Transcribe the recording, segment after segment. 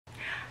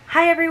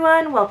Hi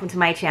everyone, welcome to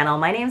my channel.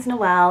 My name's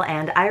Noelle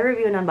and I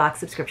review and unbox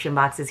subscription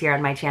boxes here on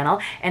my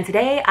channel, and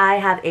today I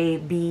have a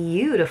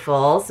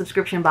beautiful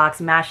subscription box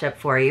mashup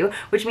for you,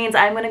 which means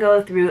I'm going to go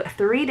through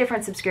 3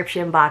 different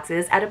subscription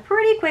boxes at a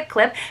pretty quick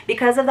clip.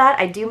 Because of that,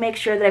 I do make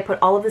sure that I put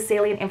all of the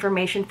salient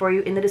information for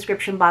you in the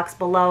description box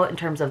below in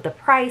terms of the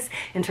price,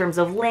 in terms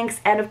of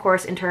links, and of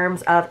course in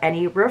terms of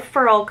any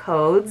referral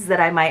codes that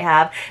I might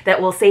have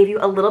that will save you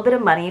a little bit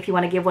of money if you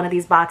want to give one of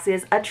these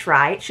boxes a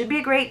try. It should be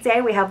a great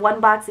day. We have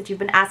one box that you've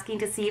been asking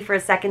to see for a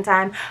second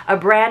time. A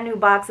brand new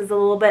box is a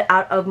little bit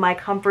out of my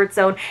comfort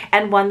zone,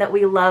 and one that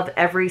we love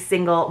every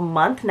single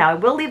month. Now I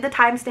will leave the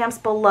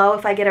timestamps below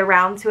if I get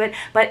around to it,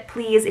 but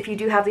please, if you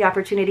do have the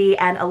opportunity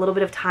and a little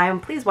bit of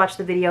time, please watch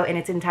the video in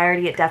its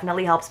entirety. It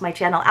definitely helps my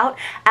channel out,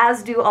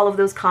 as do all of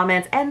those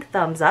comments and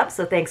thumbs up,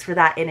 so thanks for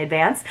that in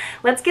advance.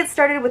 Let's get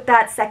started with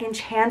that second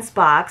chance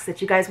box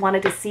that you guys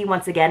wanted to see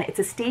once again. It's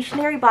a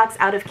stationery box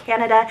out of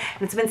Canada,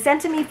 and it's been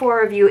sent to me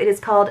for review. It is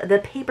called the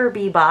Paper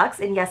Bee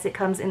box, and yes, it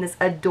comes in this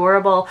adorable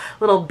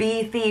little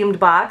bee themed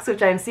box,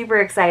 which I'm super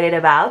excited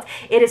about.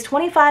 It is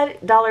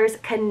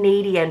 $25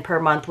 Canadian per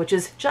month, which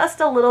is just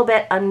a little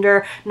bit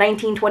under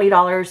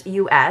 $19–20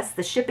 US.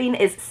 The shipping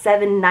is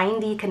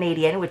 $7.90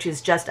 Canadian, which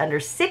is just under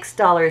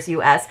 $6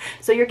 US.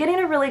 So you're getting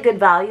a really good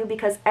value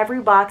because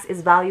every box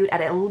is valued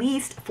at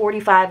least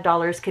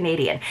 $45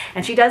 Canadian.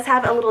 And she does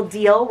have a little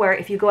deal where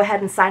if you go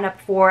ahead and sign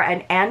up for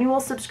an annual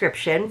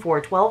subscription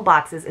for 12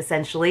 boxes,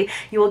 essentially,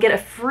 you will get a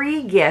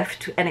free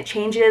gift, and it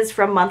changes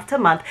from month to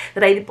month,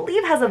 that I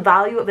believe has a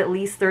value of at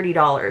least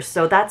 $30.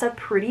 So that's a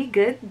pretty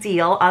good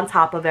deal on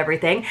top of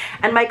everything.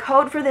 And my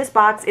code for this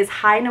box is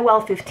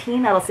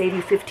hinoel15. That'll save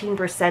you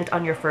 15%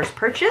 on your first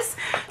purchase.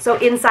 So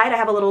inside I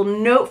have a little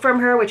note from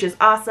her, which is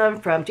awesome,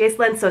 from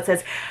Jacelyn. So it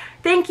says,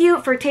 "Thank you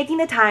for taking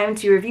the time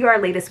to review our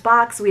latest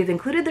box. We have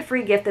included the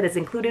free gift that is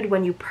included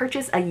when you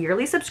purchase a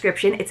yearly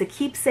subscription. It's a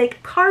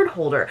keepsake card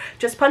holder.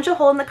 Just punch a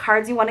hole in the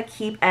cards you want to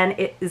keep, and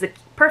it is a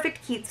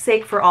perfect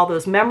keepsake for all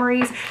those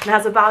memories, and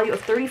has a value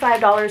of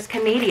 $35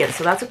 Canadian.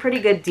 So that's a pretty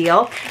good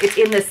deal. It's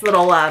in this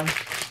little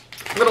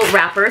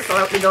wrapper, so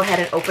let me go ahead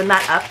and open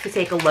that up to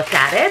take a look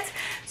at it.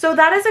 So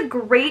that is a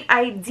great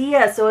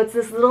idea. So it's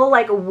this little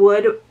like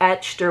wood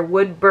etched or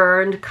wood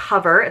burned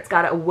cover. It's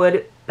got a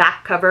wood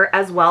back cover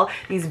as well,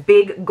 these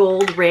big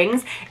gold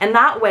rings, and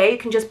that way you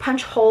can just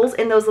punch holes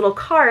in those little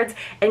cards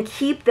and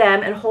keep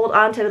them and hold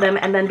on to them.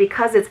 And then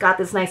because it's got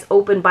this nice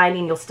open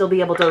binding, you'll still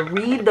be able to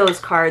read those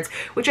cards,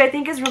 which I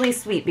think is really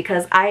sweet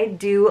because I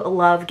do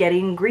love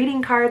getting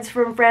greeting cards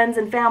from friends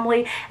and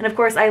family, and of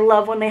course I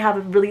love when they have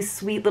a really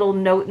sweet little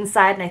note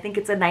inside, and I think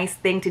it's a nice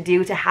thing to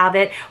do, to have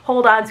it,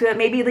 hold on to it,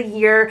 maybe the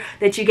year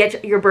that you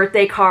get your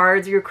birthday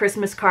cards or your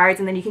Christmas cards,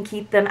 and then you can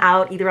keep them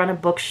out either on a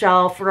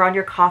bookshelf or on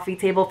your coffee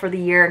table for the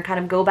year and kind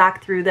of go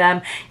back through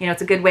them. You know,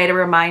 it's a good way to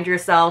remind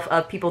yourself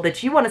of people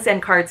that you want to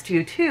send cards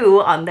to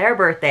too on their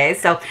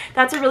birthdays. So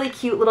that's a really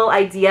cute little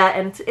idea,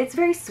 and it's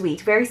very sweet,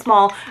 very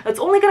small. It's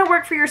only going to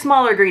work for your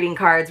smaller greeting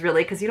cards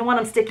really, because you don't want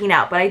them sticking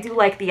out, but I do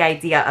like the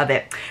idea of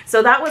it.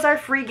 So that was our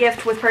free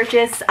gift with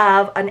purchase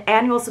of an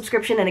annual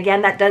subscription, and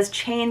again, that does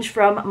change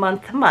from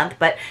month to month,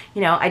 but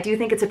you know, I do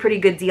think it's a pretty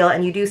good deal,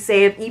 and you do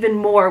save even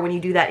more when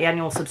you do that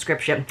annual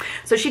subscription.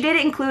 So she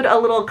did include a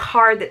little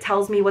card that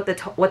tells me what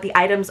the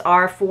items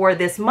are for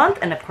this month,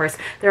 and of course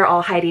they're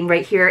all hiding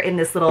right here in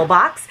this little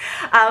box,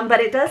 but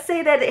it does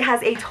say that it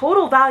has a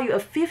total value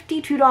of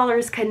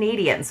 $52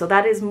 Canadian, so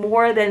that is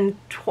more than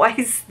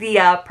twice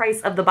the price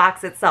of the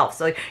box itself.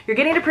 So you're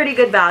getting a pretty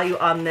good value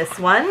on this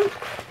one.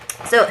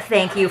 So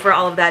thank you for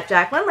all of that,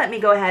 Jacqueline. Let me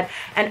go ahead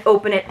and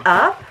open it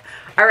up.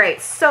 All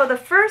right, so the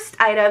first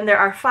item, there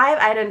are 5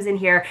 items in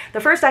here. The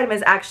first item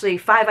is actually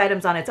 5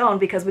 items on its own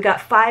because we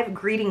got 5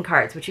 greeting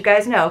cards, which you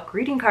guys know,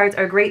 greeting cards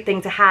are a great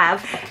thing to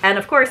have. And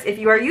of course, if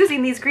you are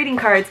using these greeting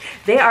cards,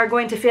 they are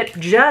going to fit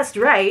just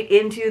right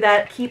into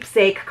that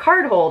keepsake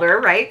card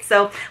holder, right?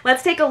 So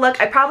let's take a look.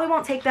 I probably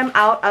won't take them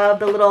out of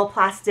the little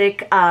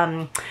plastic,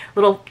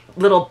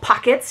 little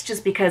pockets,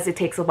 just because it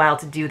takes a while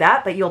to do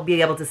that, but you'll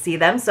be able to see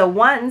them. So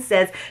one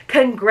says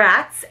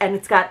congrats, and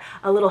it's got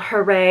a little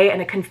hooray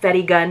and a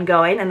confetti gun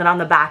going, and then on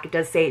the back it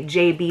does say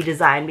Jaybee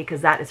Design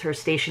because that is her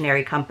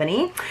stationery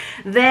company.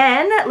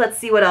 Then let's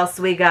see what else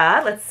we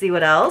got. Let's see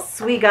what else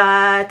we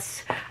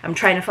got. I'm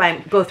trying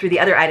to go through the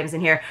other items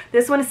in here.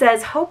 This one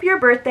says hope your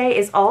birthday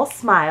is all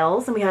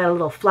smiles, and we had a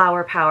little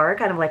flower power,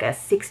 kind of like a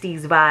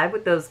 60s vibe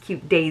with those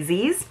cute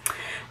daisies.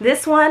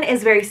 This one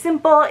is very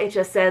simple. It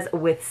just says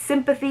with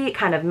sympathy. It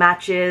kind of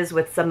matches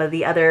with some of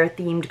the other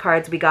themed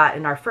cards we got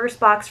in our first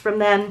box from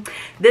them.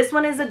 This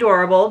one is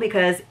adorable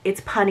because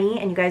it's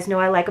punny, and you guys know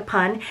I like a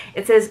pun.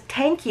 It says,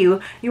 "Thank you,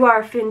 you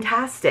are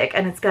fantastic,"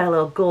 and it's got a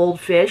little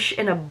goldfish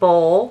in a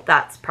bowl.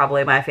 That's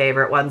probably my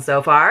favorite one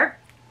so far.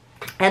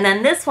 And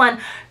then this one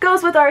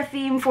goes with our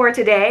theme for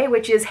today,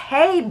 which is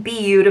Hey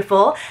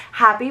Beautiful,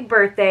 Happy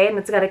Birthday. And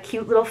it's got a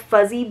cute little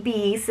fuzzy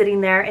bee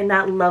sitting there in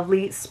that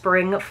lovely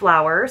spring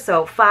flower.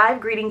 So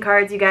 5 greeting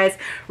cards, you guys.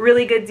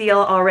 Really good deal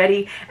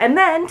already. And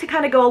then to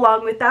kind of go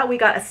along with that, we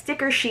got a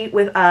sticker sheet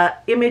with an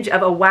image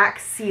of a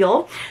wax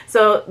seal.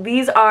 So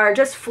these are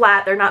just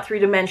flat. They're not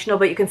 3-dimensional,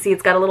 but you can see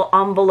it's got a little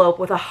envelope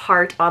with a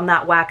heart on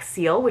that wax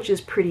seal, which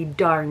is pretty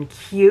darn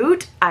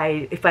cute,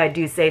 if I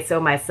do say so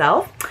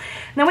myself.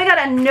 And then we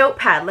got a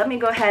notepad. Let me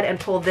go ahead and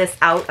pull this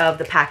out of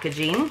the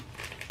packaging.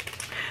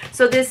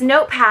 So this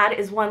notepad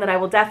is one that I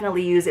will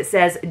definitely use. It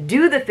says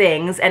do the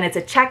things, and it's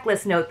a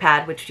checklist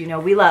notepad, which you know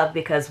we love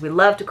because we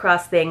love to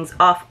cross things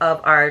off of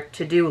our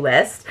to-do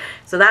list.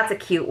 So that's a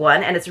cute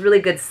one, and it's really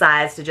good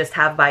size to just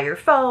have by your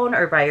phone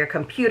or by your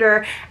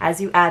computer as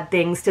you add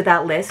things to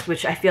that list,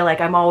 which I feel like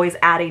I'm always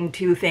adding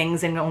 2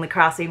 things and only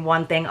crossing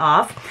 1 thing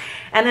off.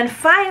 And then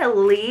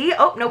finally,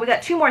 oh no, we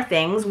got 2 more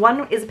things.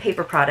 One is a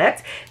paper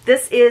product.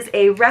 This is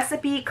a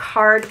recipe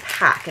card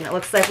pack, and it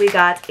looks like we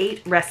got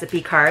 8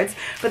 recipe cards.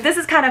 But this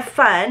is kind of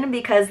fun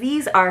because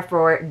these are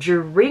for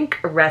drink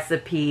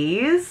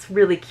recipes.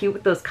 Really cute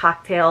with those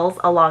cocktails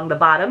along the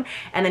bottom.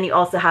 And then you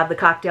also have the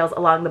cocktails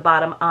along the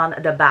bottom on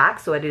the back,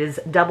 so it is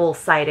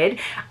double-sided.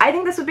 I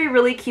think this would be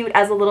really cute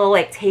as a little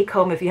like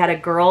take-home if you had a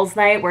girls'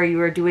 night where you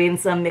were doing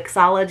some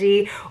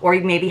mixology, or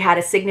you maybe had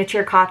a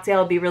signature cocktail.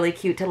 It'd be really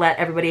cute to let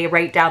everybody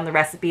write down the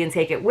recipe and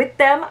take it with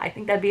them. I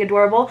think that'd be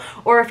adorable.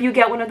 Or if you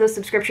get one of those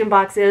subscription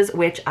boxes,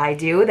 which I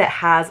do, that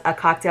has a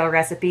cocktail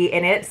recipe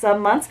in it some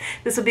months,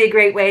 this would be a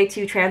great way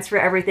to transfer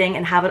everything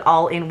and have it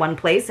all in one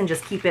place and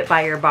just keep it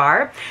by your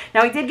bar.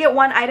 Now, we did get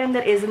one item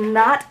that is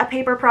not a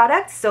paper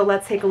product, so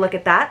let's take a look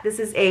at that. This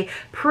is a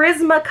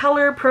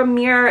Prismacolor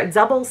Premier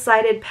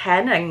double-sided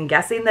pen. I'm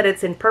guessing that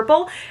it's in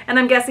purple, and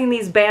I'm guessing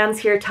these bands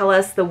here tell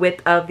us the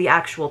width of the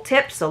actual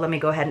tip. So let me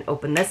go ahead and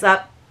open this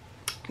up.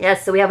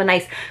 Yes, so we have a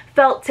nice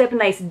felt tip,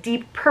 nice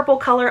deep purple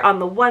color on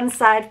the one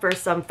side for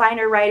some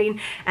finer writing,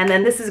 and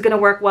then this is going to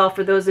work well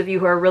for those of you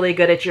who are really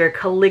good at your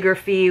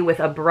calligraphy with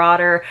a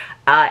broader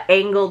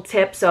angled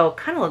tip. So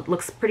kind of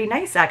looks pretty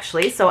nice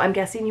actually. So I'm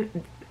guessing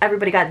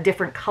everybody got a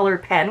different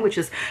colored pen, which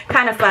is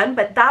kind of fun.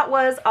 But that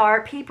was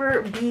our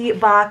paper bee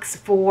box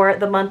for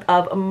the month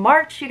of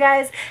March, you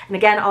guys. And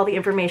again, all the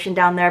information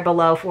down there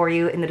below for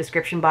you in the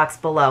description box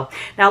below.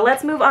 Now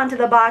let's move on to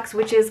the box,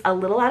 which is a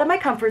little out of my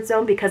comfort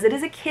zone because it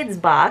is a kids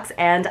box,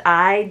 and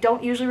I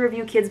don't usually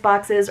review kids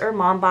boxes or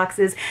mom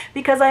boxes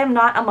because I am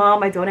not a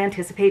mom. I don't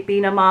anticipate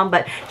being a mom,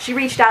 but she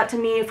reached out to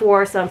me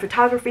for some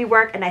photography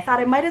work, and I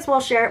thought I might as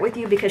well share it with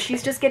you because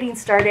she's just getting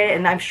started,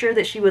 and I'm sure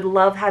that she would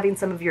love having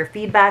some of your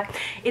feedback.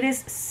 It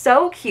is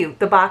so cute,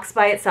 the box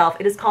by itself.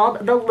 It is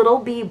called the Little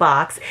Bee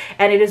Box,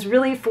 and it is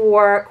really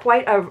for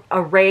quite an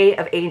array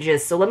of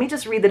ages. So let me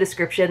just read the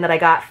description that I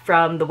got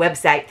from the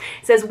website.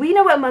 It says, we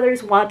know what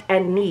mothers want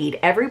and need.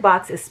 Every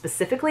box is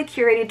specifically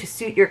curated to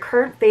suit your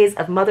current phase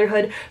of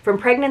motherhood, from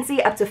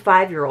pregnancy up to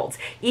 5-year-olds.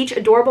 Each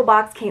adorable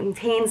box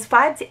contains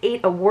 5 to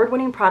 8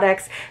 award-winning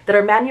products that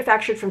are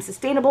manufactured from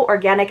sustainable,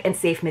 organic, and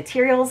safe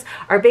materials.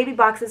 Our baby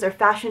boxes are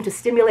fashioned to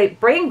stimulate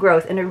brain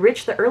growth and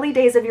enrich the early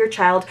days of your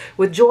child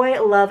with joy,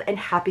 love, and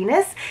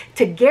happiness.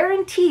 To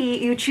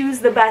guarantee you choose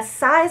the best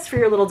size for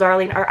your little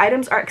darling, our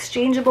items are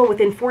exchangeable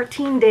within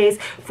 14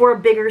 days for a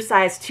bigger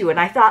size too. And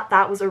I thought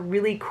that was a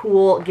really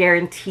cool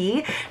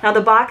guarantee. Now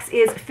the box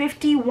is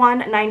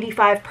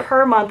 $51.95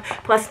 per month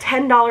plus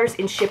 $10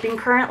 in shipping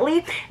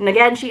currently. And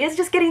again, she is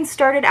just getting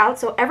started out,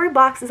 so every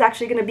box is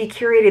actually going to be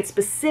curated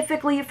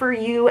specifically for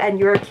you and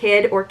your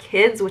kid or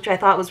kids, which I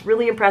thought was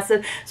really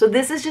impressive. So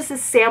this is just a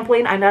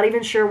sampling. I'm not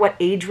even sure what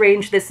age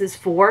range this is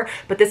for,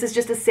 but this is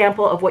just a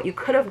sample of what you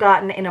could have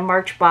gotten in a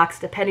March box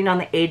depending on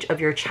the age of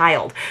your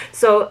child.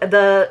 So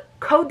the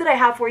code that I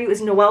have for you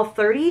is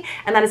Noel30,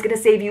 and that is going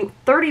to save you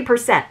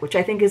 30%, which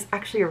I think is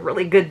actually a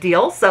really good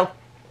deal. So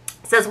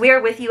it says we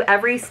are with you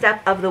every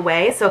step of the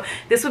way. So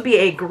this would be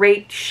a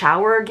great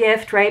shower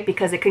gift, right?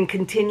 Because it can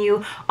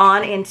continue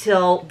on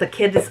until the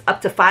kid is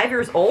up to 5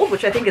 years old,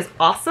 which I think is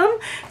awesome.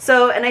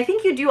 So, and I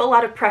think you do a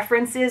lot of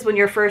preferences when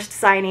you're first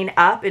signing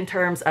up in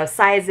terms of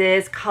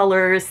sizes,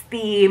 colors,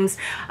 themes,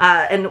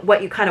 and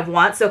what you kind of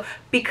want. So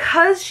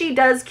because she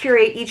does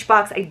curate each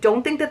box, I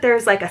don't think that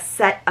there's like a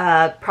set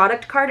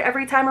product card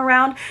every time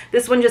around.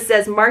 This one just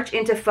says March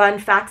into fun,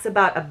 facts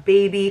about a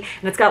baby,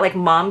 and it's got like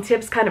mom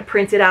tips kind of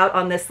printed out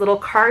on this little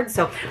card.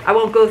 So I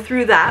won't go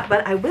through that,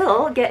 but I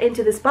will get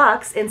into this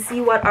box and see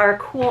what our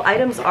cool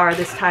items are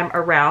this time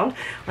around.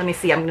 Let me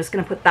see, I'm just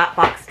gonna put that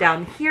box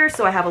down here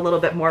so I have a little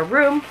bit more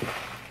room.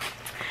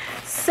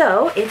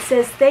 So it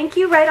says thank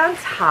you right on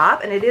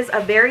top, and it is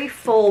a very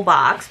full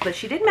box, but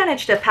she did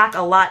manage to pack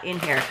a lot in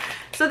here.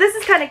 So this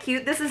is kind of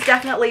cute. This is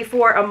definitely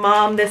for a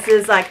mom. This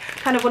is like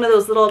kind of one of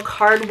those little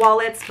card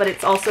wallets, but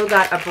it's also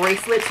got a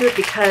bracelet to it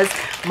because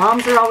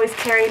moms are always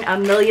carrying a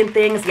million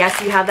things. Yes,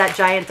 you have that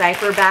giant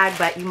diaper bag,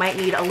 but you might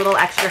need a little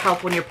extra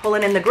help when you're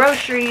pulling in the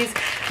groceries,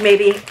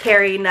 maybe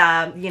carrying,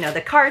 you know,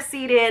 the car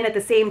seat in at the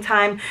same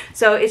time.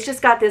 So it's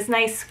just got this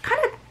nice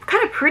kind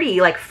of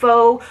pretty, like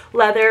faux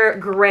leather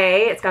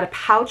gray. It's got a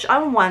pouch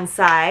on one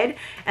side,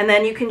 and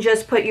then you can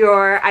just put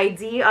your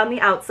ID on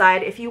the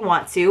outside if you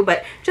want to,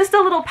 but just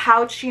a little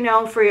pouch, you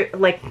know, for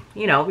like,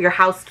 you know, your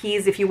house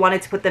keys if you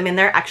wanted to put them in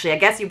there. Actually, I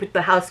guess you put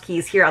the house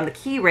keys here on the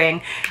key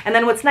ring. And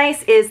then what's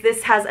nice is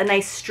this has a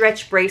nice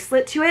stretch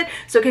bracelet to it,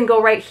 so it can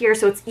go right here,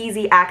 so it's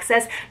easy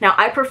access. Now,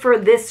 I prefer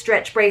this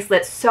stretch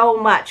bracelet so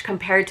much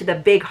compared to the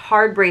big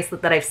hard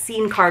bracelet that I've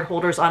seen card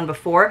holders on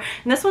before.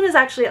 And this one is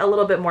actually a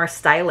little bit more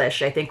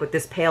stylish, I think, with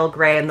this pale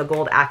gray and the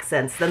gold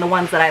accents than the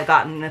ones that I've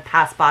gotten in the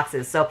past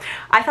boxes. So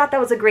I thought that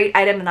was a great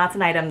item, and that's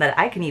an item that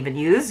I can even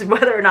use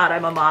whether or not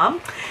I'm a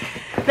mom.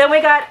 Then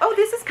we got, oh,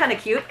 this is kind of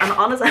cute, and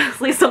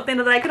honestly something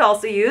that I could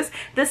also use.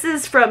 This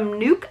is from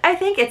Nuke, I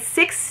think. It's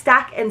 6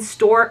 stack and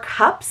store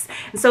cups.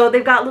 And so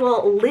they've got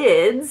little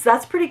lids.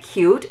 That's pretty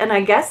cute. And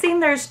I'm guessing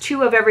there's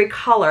 2 of every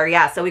color.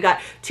 Yeah, so we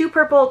got 2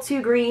 purple,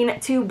 2 green,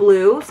 2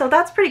 blue. So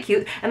that's pretty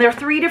cute. And there are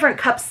 3 different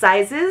cup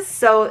sizes.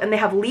 So, and they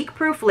have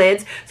leak-proof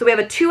lids. So we have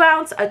a 2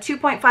 ounce, a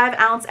 2.5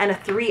 ounce, and a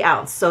 3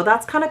 ounce. So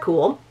that's kind of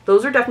cool.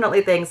 Those are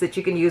definitely things that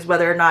you can use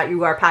whether or not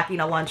you are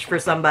packing a lunch for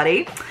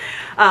somebody.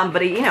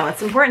 But you know,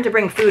 it's important to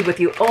bring food with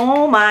you.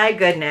 Oh my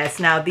goodness.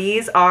 Now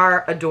these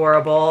are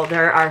adorable.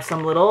 There are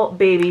some little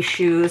baby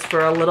shoes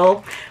for a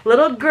little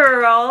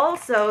girl.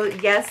 So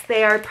yes,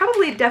 they are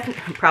probably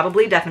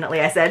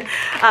definitely I said,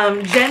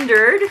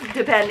 gendered,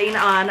 depending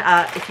on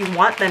if you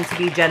want them to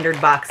be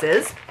gendered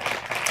boxes.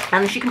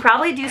 And she can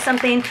probably do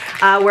something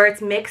where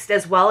it's mixed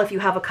as well if you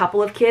have a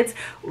couple of kids.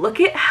 Look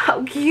at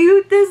how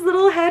cute this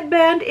little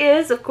headband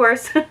is. Of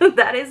course,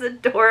 that is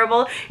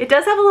adorable. It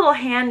does have a little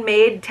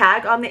handmade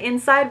tag on the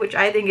inside, which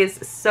I think is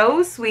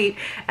so sweet.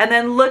 And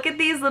then look at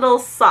these little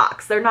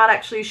socks. They're not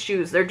actually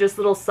shoes. They're just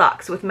little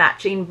socks with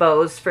matching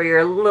bows for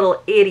your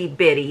little itty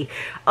bitty.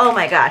 Oh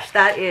my gosh,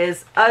 that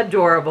is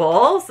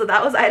adorable. So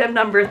that was item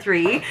number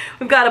 3.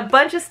 We've got a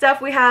bunch of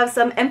stuff. We have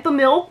some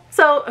Enfamil.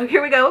 So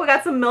here we go. We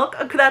got some milk.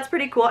 That's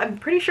pretty cool. I'm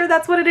pretty sure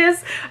that's what it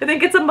is. I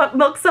think it's a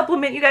milk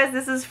supplement, you guys.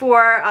 This is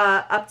for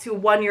up to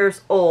 1 year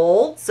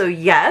old. So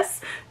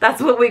yes,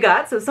 that's what we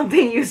got. So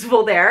something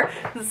useful there.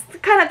 This is the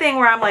kind of thing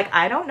where I'm like,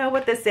 I don't know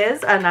what this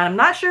is, and I'm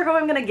not sure who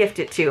I'm going to gift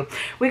it to.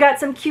 We got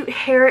some cute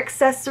hair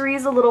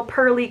accessories, a little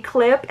pearly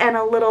clip, and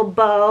a little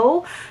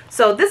bow.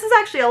 So this is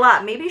actually a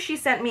lot. Maybe she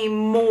sent me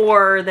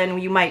more than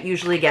you might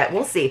usually get.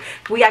 We'll see.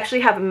 We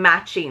actually have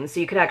matching,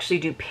 so you could actually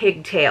do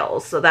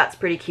pigtails. So that's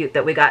pretty cute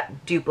that we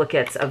got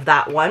duplicates of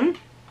that one.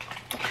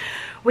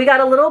 We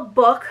got a little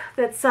book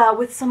that's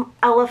with some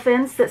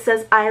elephants that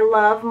says, I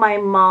love my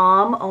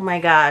mom. Oh my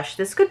gosh,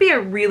 this could be a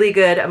really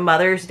good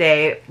Mother's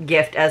Day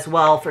gift as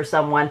well for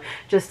someone,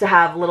 just to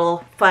have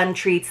little fun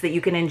treats that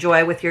you can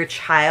enjoy with your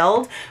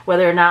child,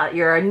 whether or not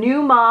you're a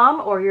new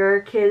mom or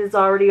your kid is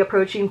already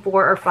approaching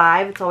 4 or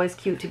 5. It's always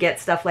cute to get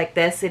stuff like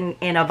this in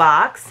a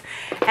box.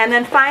 And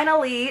then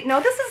finally,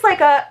 no, this is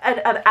like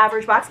an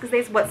average box because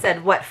they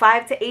said, what,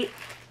 5 to 8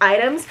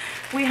 items.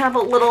 We have a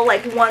little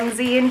like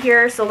onesie in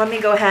here, so let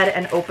me go ahead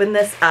and open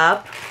this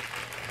up.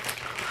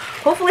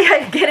 Hopefully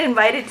I get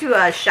invited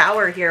to a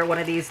shower here one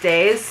of these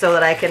days so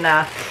that I can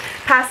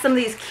pass some of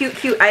these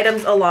cute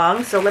items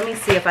along. So let me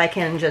see if I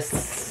can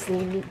just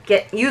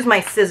use my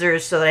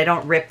scissors so that I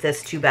don't rip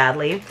this too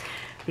badly,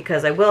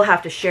 because I will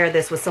have to share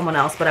this with someone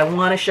else. But I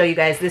want to show you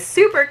guys this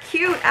super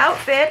cute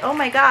outfit. Oh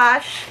my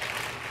gosh.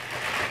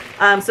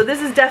 So this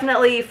is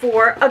definitely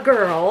for a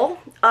girl.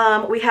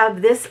 We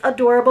have this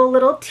adorable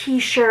little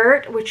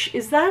t-shirt, which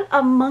is that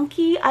a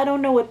monkey? I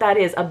don't know what that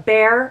is. A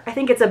bear? I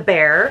think it's a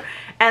bear.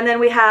 And then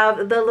we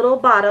have the little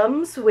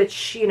bottoms,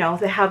 which, you know,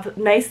 they have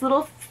nice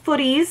little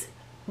footies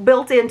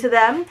built into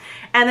them.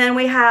 And then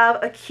we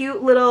have a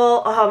cute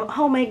little,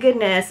 oh my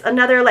goodness,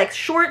 another like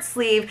short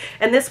sleeve.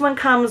 And this one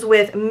comes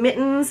with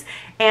mittens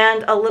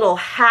and a little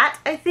hat,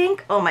 I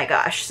think. Oh my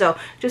gosh. So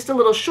just a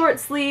little short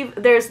sleeve.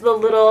 There's the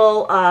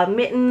little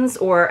mittens,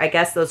 or I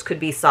guess those could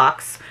be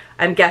socks.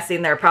 I'm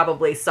guessing they're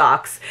probably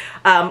socks,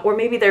 or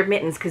maybe they're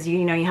mittens, because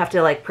you know you have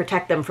to like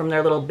protect them from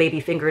their little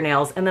baby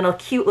fingernails. And then a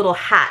cute little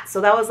hat.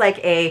 So that was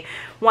like a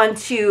 1,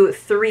 2,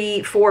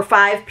 3, 4,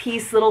 5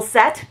 piece little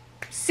set.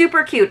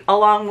 Super cute,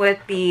 along with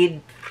the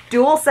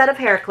dual set of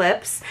hair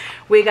clips.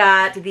 We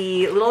got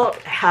the little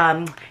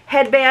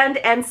headband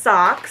and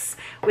socks.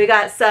 We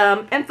got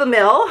some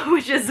Enfamil,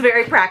 which is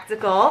very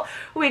practical.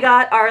 We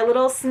got our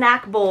little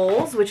snack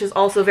bowls, which is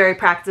also very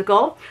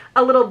practical.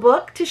 A little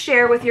book to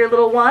share with your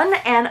little one.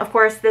 And of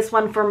course, this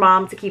one for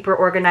mom to keep her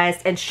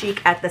organized and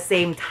chic at the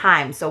same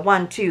time. So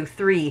 1, 2,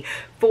 3,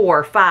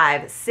 4,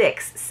 5,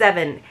 6,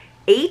 7,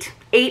 8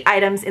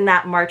 items in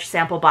that March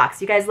sample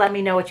box. You guys let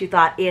me know what you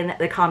thought in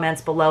the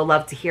comments below.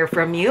 Love to hear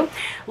from you.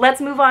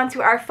 Let's move on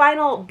to our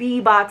final B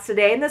box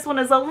today. And this one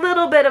is a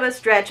little bit of a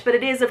stretch, but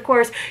it is, of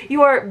course,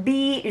 your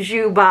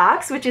Bijoux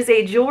box, which is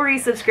a jewelry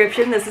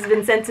subscription. This has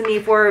been sent to me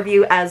for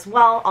review as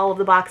well. All of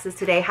the boxes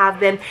today have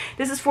been.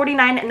 This is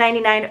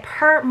 $49.99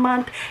 per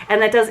month,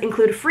 and that does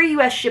include free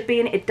US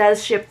shipping. It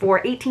does ship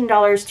for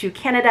 $18 to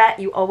Canada.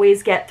 You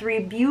always get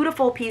 3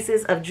 beautiful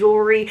pieces of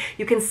jewelry.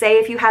 You can say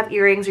if you have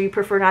earrings or you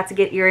prefer not to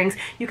get earrings.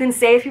 You can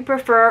say if you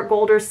prefer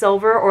gold or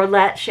silver, or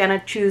let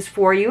Shanna choose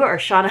for you, or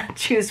Shauna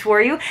choose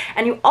for you.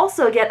 And you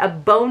also get a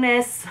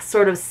bonus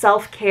sort of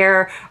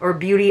self-care or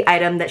beauty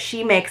item that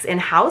she makes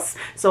in-house.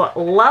 So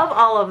love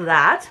all of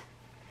that.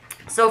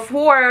 So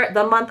for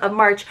the month of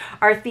March,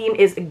 our theme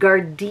is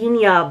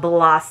gardenia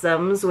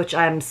blossoms, which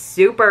I'm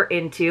super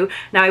into.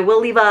 Now I will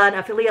leave an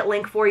affiliate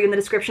link for you in the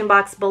description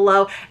box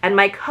below, and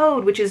my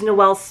code, which is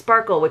Noel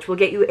Sparkle, which will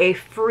get you a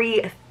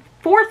free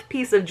 4th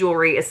piece of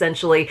jewelry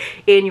essentially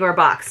in your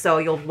box. So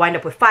you'll wind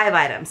up with 5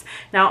 items.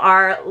 Now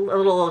our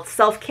little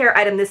self-care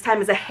item this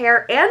time is a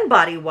hair and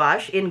body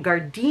wash in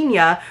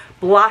gardenia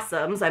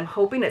blossoms. I'm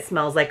hoping it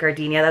smells like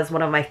gardenia. That's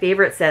one of my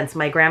favorite scents.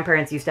 My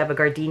grandparents used to have a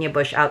gardenia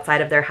bush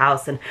outside of their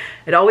house, and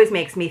it always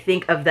makes me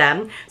think of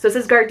them. So it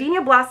says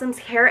gardenia blossoms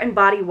hair and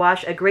body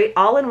wash, a great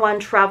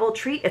all-in-one travel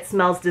treat. It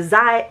smells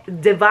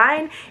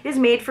divine. It is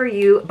made for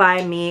you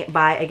by me,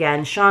 by,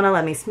 again, Shauna.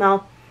 Let me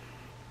smell.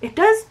 It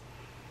does.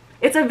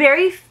 It's a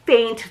very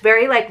faint,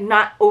 very like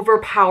not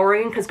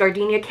overpowering, because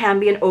gardenia can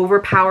be an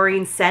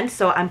overpowering scent,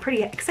 so I'm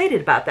pretty excited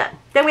about that.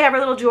 Then we have our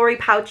little jewelry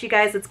pouch, you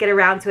guys. Let's get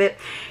around to it.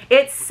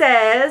 It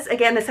says,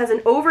 again, this has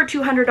an over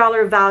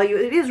 $200 value.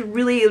 It is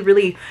really,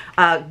 really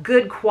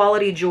good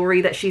quality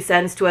jewelry that she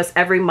sends to us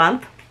every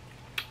month.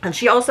 And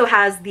she also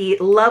has the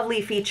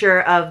lovely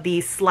feature of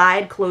the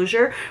slide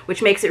closure,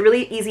 which makes it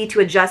really easy to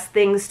adjust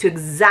things to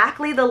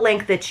exactly the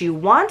length that you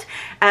want,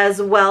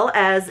 as well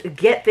as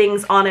get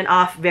things on and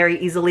off very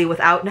easily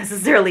without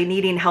necessarily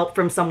needing help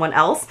from someone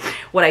else.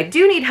 What I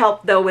do need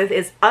help though with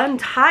is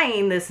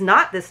untying this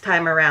knot this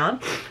time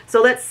around.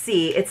 So let's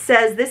see. It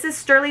says this is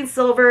sterling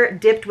silver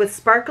dipped with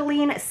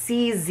sparkling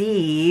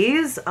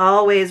CZs.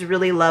 Always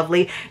really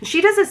lovely. She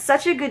does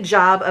such a good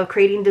job of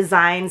creating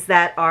designs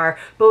that are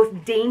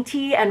both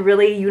dainty and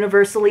really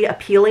universally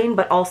appealing,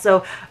 but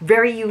also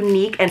very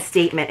unique and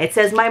statement. It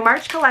says, my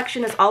March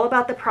collection is all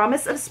about the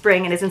promise of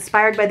spring and is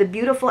inspired by the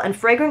beautiful and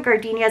fragrant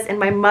gardenias in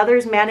my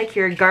mother's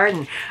manicured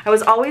garden. I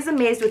was always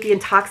amazed with the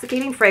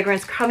intoxicating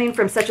fragrance coming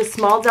from such a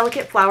small,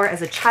 delicate flower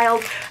as a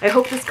child. I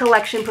hope this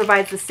collection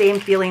provides the same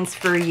feelings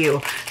for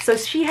you. So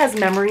she has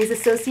memories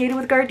associated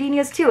with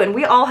gardenias too, and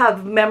we all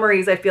have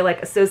memories, I feel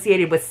like,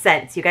 associated with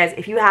scents. You guys,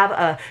 if you have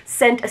a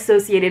scent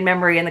associated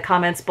memory in the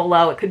comments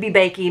below, it could be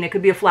baking, it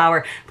could be a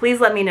flower, please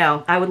let me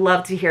know. I would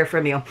love to hear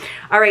from you.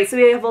 All right, so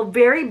we have a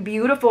very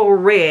beautiful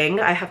ring.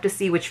 I have to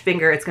see which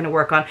finger it's going to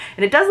work on,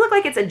 and it does look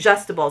like it's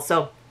adjustable,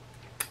 so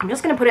I'm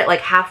just going to put it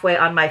like halfway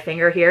on my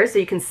finger here so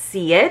you can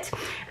see it,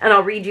 and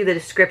I'll read you the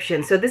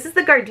description. So this is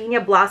the Gardenia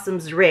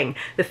Blossoms ring,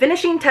 the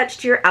finishing touch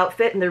to your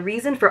outfit and the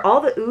reason for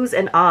all the oohs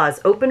and ahs.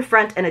 Open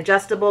front and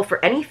adjustable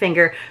for any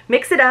finger.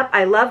 Mix it up.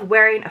 I love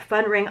wearing a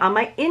fun ring on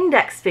my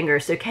index finger.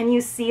 So can you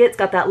see it? It's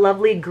got that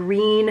lovely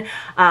green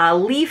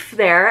leaf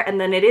there, and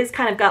then it is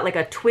kind of got like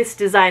a twist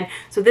design.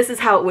 So this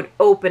is how it would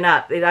open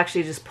up. It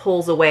actually just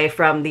pulls away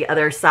from the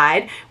other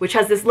side, which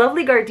has this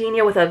lovely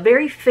gardenia with a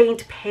very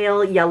faint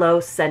pale yellow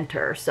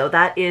center. So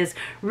that is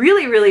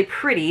really, really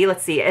pretty.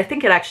 Let's see. I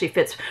think it actually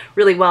fits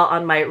really well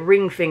on my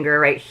ring finger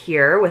right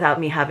here without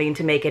me having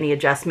to make any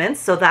adjustments.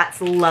 So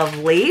that's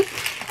lovely.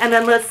 And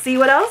then let's see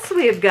what else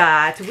we've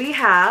got. We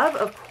have,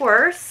 of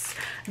course,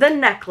 the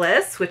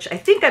necklace, which I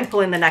think I'm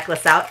pulling the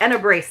necklace out, and a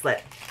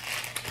bracelet.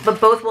 But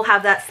both will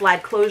have that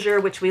slide closure,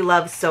 which we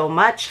love so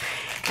much.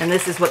 And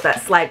this is what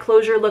that slide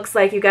closure looks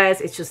like, you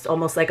guys. It's just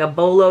almost like a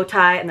bolo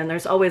tie, and then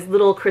there's always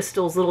little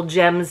crystals, little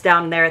gems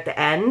down there at the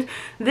end.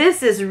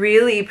 This is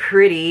really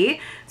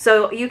pretty.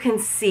 So you can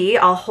see,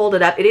 I'll hold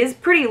it up. It is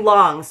pretty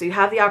long, so you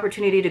have the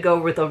opportunity to go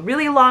with a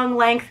really long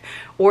length,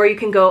 or you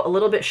can go a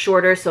little bit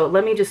shorter. So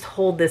let me just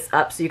hold this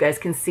up so you guys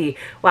can see.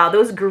 Wow,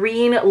 those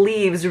green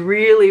leaves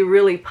really,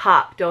 really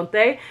pop, don't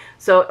they?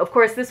 So of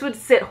course this would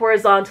sit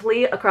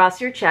horizontally across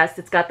your chest.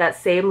 It's got that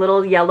same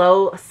little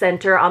yellow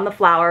center on the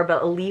flower,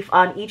 but a leaf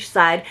on each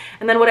side.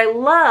 And then what I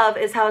love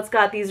is how it's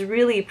got these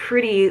really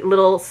pretty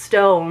little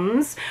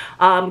stones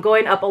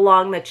going up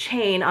along the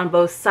chain on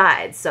both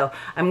sides. So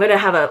I'm gonna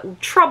have a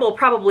trouble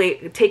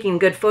probably taking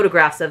good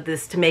photographs of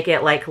this to make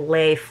it like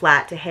lay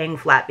flat, to hang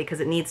flat, because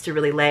it needs to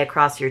really lay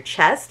across your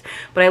chest.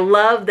 But I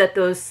love that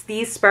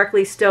these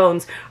sparkly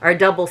stones are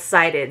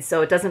double-sided,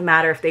 so it doesn't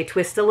matter if they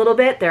twist a little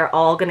bit, they're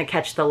all gonna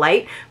catch the light.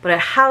 But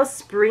how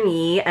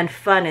springy and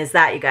fun is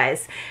that, you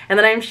guys? And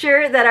then I'm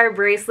sure that our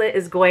bracelet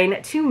is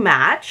going to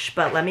match,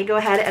 but let me go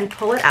ahead and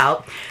pull it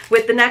out.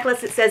 With the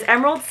necklace, it says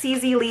Emerald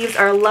CZ leaves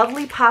are a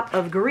lovely pop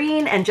of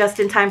green and just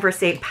in time for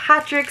St.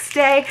 Patrick's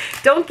Day.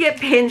 Don't get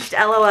pinched,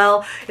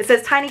 LOL. It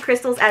says tiny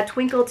crystals add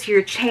twinkle to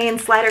your chain,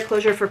 slider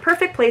closure for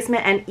perfect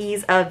placement and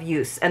ease of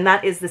use. And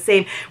that is the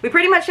same. We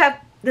pretty much have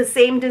the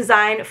same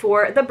design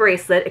for the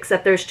bracelet,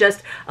 except there's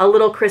just a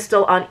little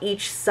crystal on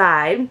each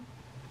side.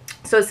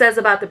 So it says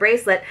about the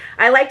bracelet,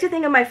 I like to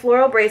think of my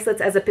floral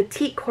bracelets as a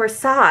petite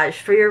corsage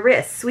for your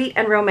wrist, sweet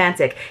and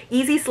romantic.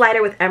 Easy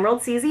slider with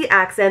emerald CZ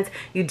accents.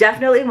 You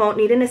definitely won't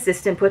need an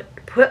assistant.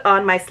 Put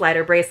on my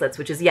slider bracelets,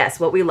 which is, yes,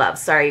 what we love.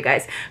 Sorry, you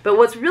guys. But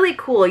what's really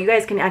cool, you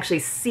guys can actually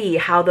see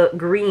how the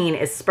green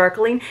is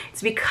sparkling.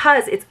 It's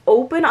because it's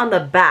open on the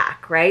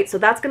back, right? So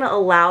that's going to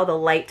allow the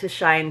light to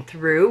shine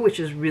through, which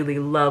is really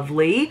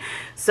lovely.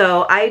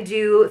 So I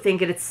do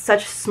think it's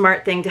such a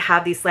smart thing to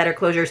have these slider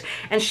closures.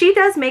 And she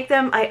does make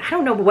them, I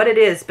don't know what it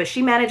is, but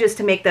she manages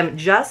to make them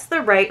just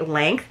the right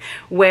length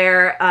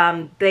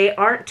where they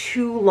aren't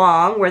too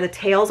long, where the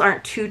tails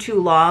aren't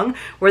too long,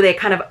 where they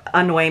kind of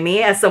annoy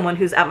me as someone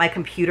who's at my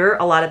computer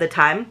a lot of the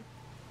time.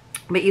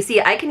 But you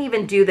see, I can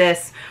even do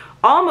this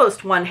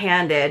almost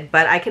one-handed,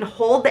 but I can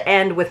hold the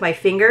end with my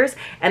fingers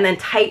and then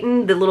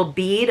tighten the little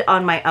bead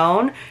on my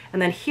own.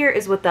 And then here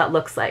is what that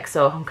looks like.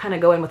 So I'm kind of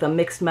going with a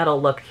mixed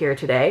metal look here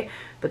today,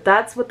 but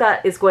that's what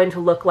that is going to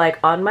look like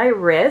on my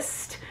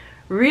wrist.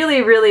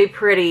 Really, really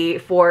pretty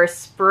for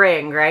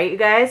spring, right, you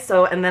guys?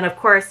 So, and then of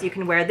course you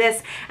can wear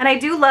this. And I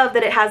do love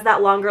that it has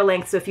that longer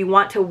length. So if you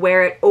want to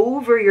wear it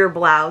over your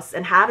blouse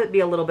and have it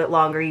be a little bit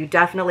longer, you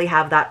definitely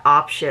have that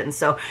option.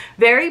 So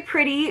very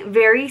pretty,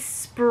 very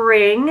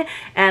spring.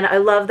 And I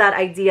love that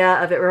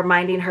idea of it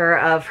reminding her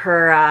of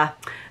her,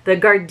 the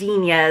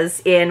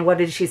gardenias in, what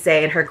did she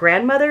say, in her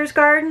grandmother's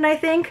garden, I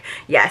think?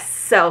 Yes,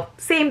 so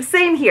same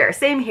here,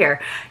 same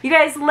here. You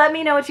guys, let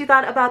me know what you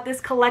thought about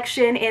this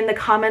collection in the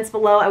comments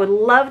below. I would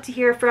love to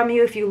hear from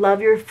you if you love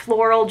your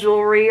floral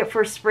jewelry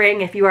for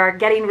spring, if you are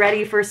getting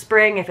ready for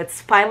spring, if it's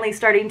finally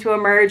starting to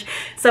emerge,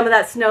 some of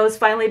that snow is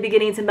finally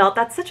beginning to melt.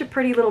 That's such a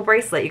pretty little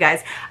bracelet, you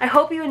guys. I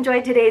hope you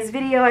enjoyed today's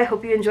video. I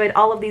hope you enjoyed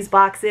all of these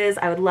boxes.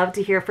 I would love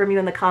to hear from you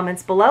in the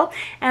comments below,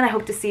 and I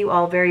hope to see you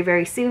all very,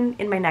 very soon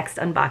in my next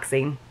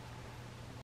unboxing.